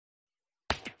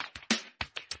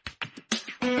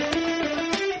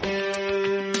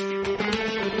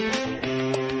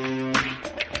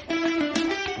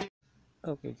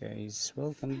Okay guys,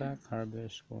 welcome back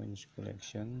Harvest Coins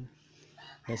Collection.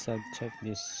 Let's check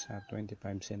this 25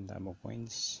 centavo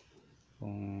coins.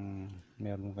 Kung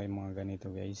meron kayong mga ganito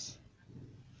guys.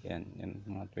 Yan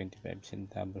mga 25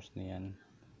 centavos na yan.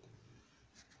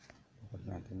 Tapos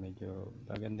natin medyo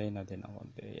pagandahin natin ang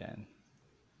konti. Yan.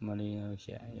 Malinaw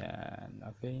siya.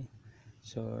 Yan. Okay.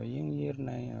 So yung year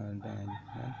na yun,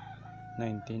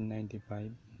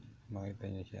 1995.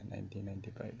 Makita niyo siya,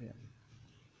 1995 yan.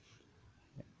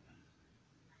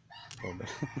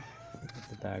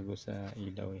 Tatago sa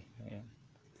ilaw eh. Ayan.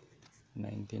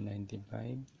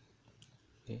 1995.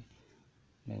 Okay.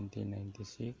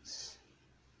 1996.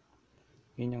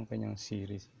 Yun yung kanyang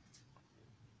series.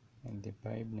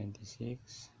 95,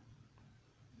 96.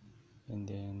 And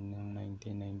then yung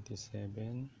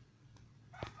 1997.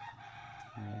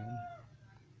 Ayan.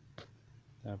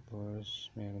 Tapos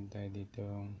meron tayo dito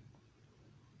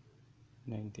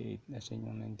 98. Nasaan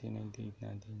yung 1998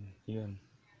 natin? Yun.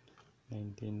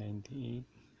 1998.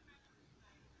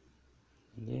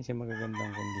 Hindi siya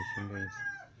magagandang condition guys.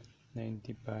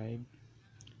 95,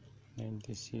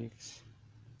 96,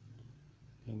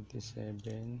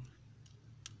 97,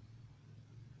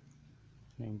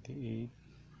 98,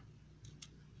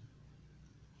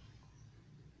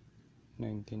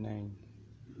 99.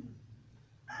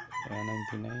 Kaya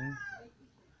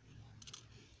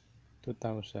 99,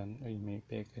 2000. Ay, may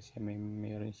peka siya.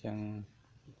 Mayroon siyang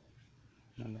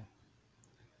ano,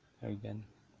 ayan,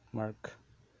 mark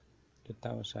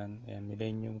 2000. Ayan,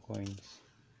 millennium coins.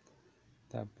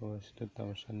 Tapos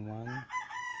 2001,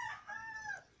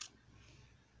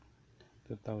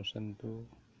 2002,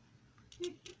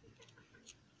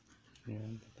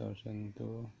 ayan,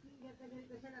 2002,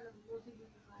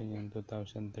 ayan,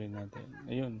 2003 natin,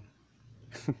 ayun.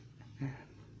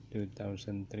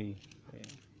 2003.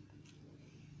 Ayan.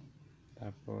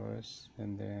 Tapos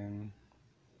and then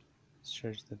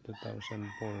search the 2004.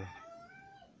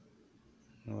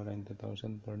 Wala yung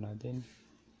 2004 natin.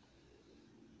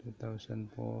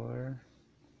 2004.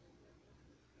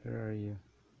 Where are you?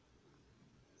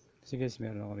 Kasi guys,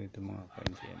 meron ako rito mga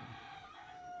coins yan.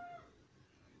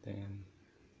 Then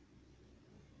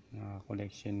mga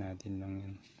collection natin lang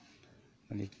yan.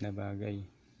 Malit na bagay.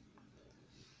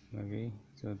 Okay,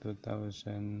 so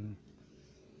 2000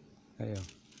 ayo.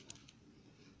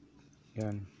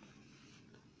 Yan.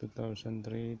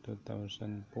 2003,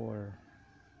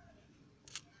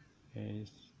 2004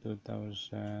 is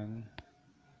 2005.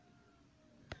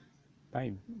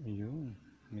 Ayun,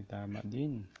 may tama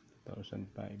din.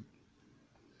 2005.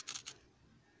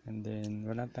 And then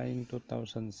wala tayong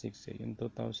 2006 eh. Yung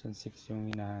 2006 yung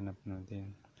hinahanap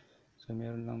natin. So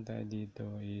meron lang tayo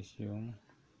dito is yung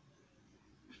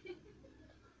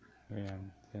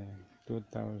ayan,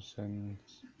 2007.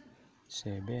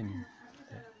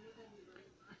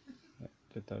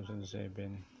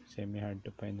 2007. Semi hard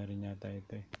to find na rin yata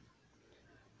ito eh.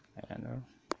 Ayan o.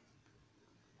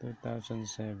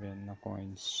 2007 na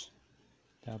coins.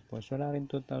 Tapos wala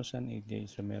rin 2008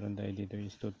 guys. So meron tayo dito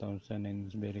is 2000 and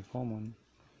it's very common.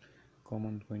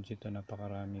 Common coins ito.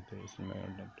 Napakarami ito is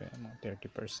meron dito mga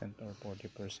 30% or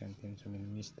 40% yun sa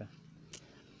minimista.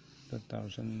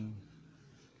 2009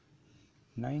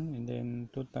 and then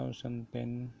 2010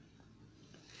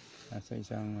 nasa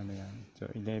isang ano yan. So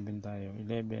 11 tayo.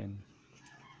 11.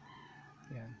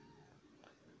 Yan.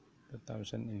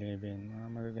 2011. Mga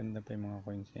magaganda pa yung mga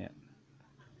coins yan.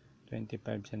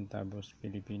 25 centavos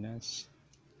Pilipinas.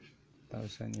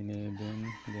 2011.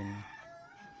 Then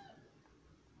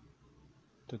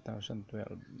 2012.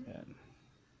 Yan.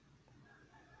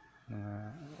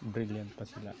 Mga brilliant pa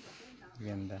sila.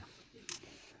 Ganda.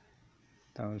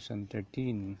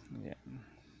 2013. Yan.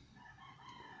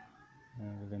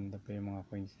 Magaganda pa yung mga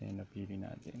coins na napili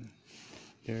natin.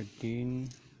 13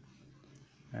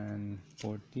 and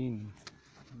 14.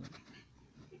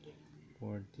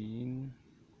 14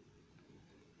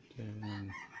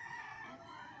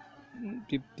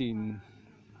 15.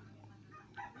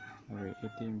 Okay,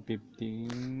 ito yung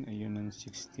 15. Ayun ang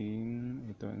 16.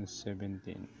 Ito ang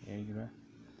 17. Okay, diba?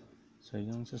 So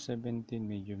yung sa 17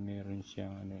 medyo meron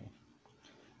siyang ano eh,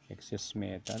 excess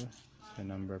metal. So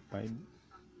number 5.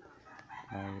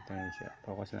 Makikita nyo siya.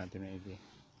 Focus natin na ito.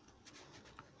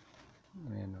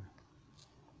 Ayan o.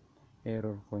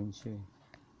 Error coin siya eh.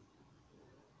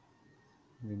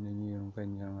 Ganyan nyo yung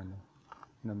kanyang ano,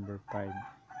 number 5.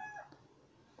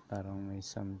 Parang may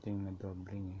something na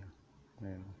doubling eh.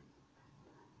 Ayan o.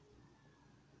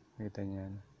 Makita nyo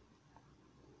yan.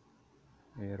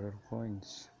 Error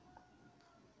coins.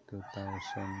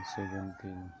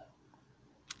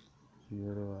 2017.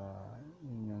 Siguro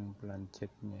yun yung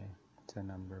planchet niya eh. Sa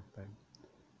number 5.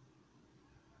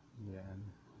 Yan,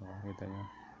 makikita nyo,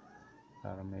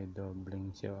 para may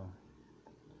dobling siya.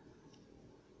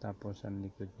 Tapos ang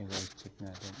likod niya guys, check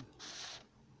natin.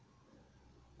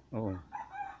 Oo,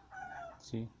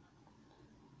 see,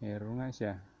 meron nga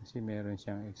siya kasi meron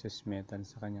siyang excess metal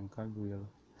sa kanyang cogwheel.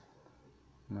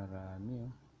 Marami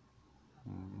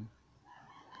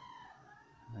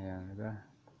ayan, diba?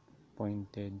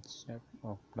 Pointed shape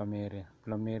of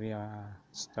plumeria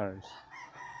stars.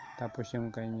 Tapos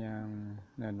yung kanyang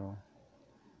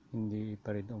hindi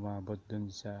pa rin umabot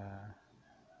dun sa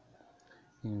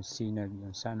yung sinag,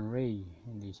 yung sun ray,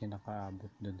 hindi siya nakaabot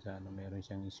dun sa meron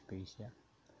siyang space siya.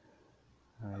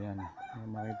 Ayan,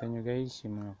 makita nyo guys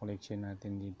yung mga collection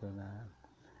natin dito na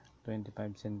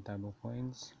 25 centavo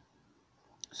coins.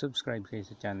 Subscribe kayo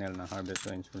sa channel ng Harvest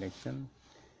Coins Collection.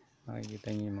 Makikita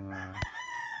nyo yung mga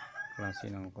klase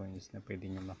ng coins na pwede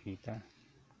nyo makita.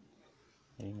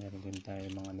 Meron din tayo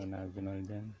mga nonagonal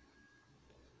dyan.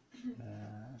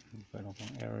 Hindi ko alam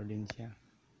kung error din siya.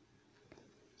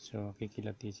 So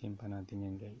kikilatisin pa natin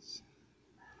yan guys.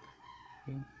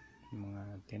 Okay. Mga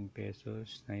 10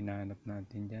 pesos na hinahanap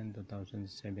natin dyan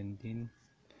 2017.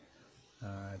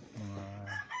 At mga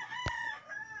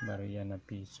barya na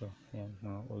piso. Yan,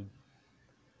 mga old.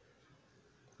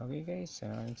 Okay guys,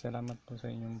 salamat po sa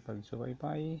inyong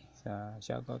pagsubaybay.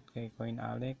 Shoutout kay Coin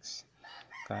Alex,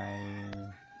 kay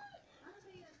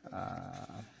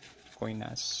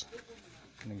Coinas,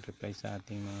 nag-reply sa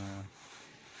ating mga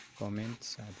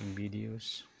comments sa ating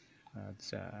videos, at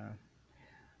sa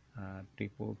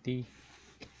Triple T,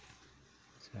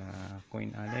 sa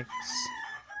Coin Alex,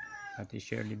 at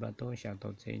Shirley Bato.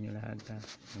 Shoutout sa inyo lahat,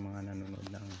 yung mga nanonood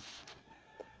ng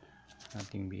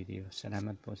ating video.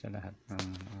 Salamat po sa lahat ng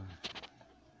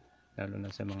lalo na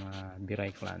sa mga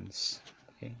Biray clans.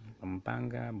 Okay,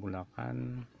 Pampanga,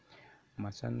 Bulacan,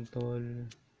 Masantol,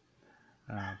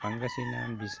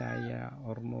 Pangasinan, Bisaya,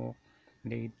 Ormoc,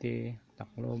 Leyte,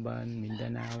 Tacloban,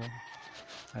 Mindanao,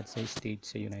 at sa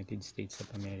states, sa United States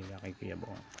of America kay Kuya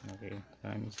Bong. Okay,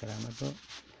 maraming salamat po.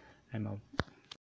 I'm out.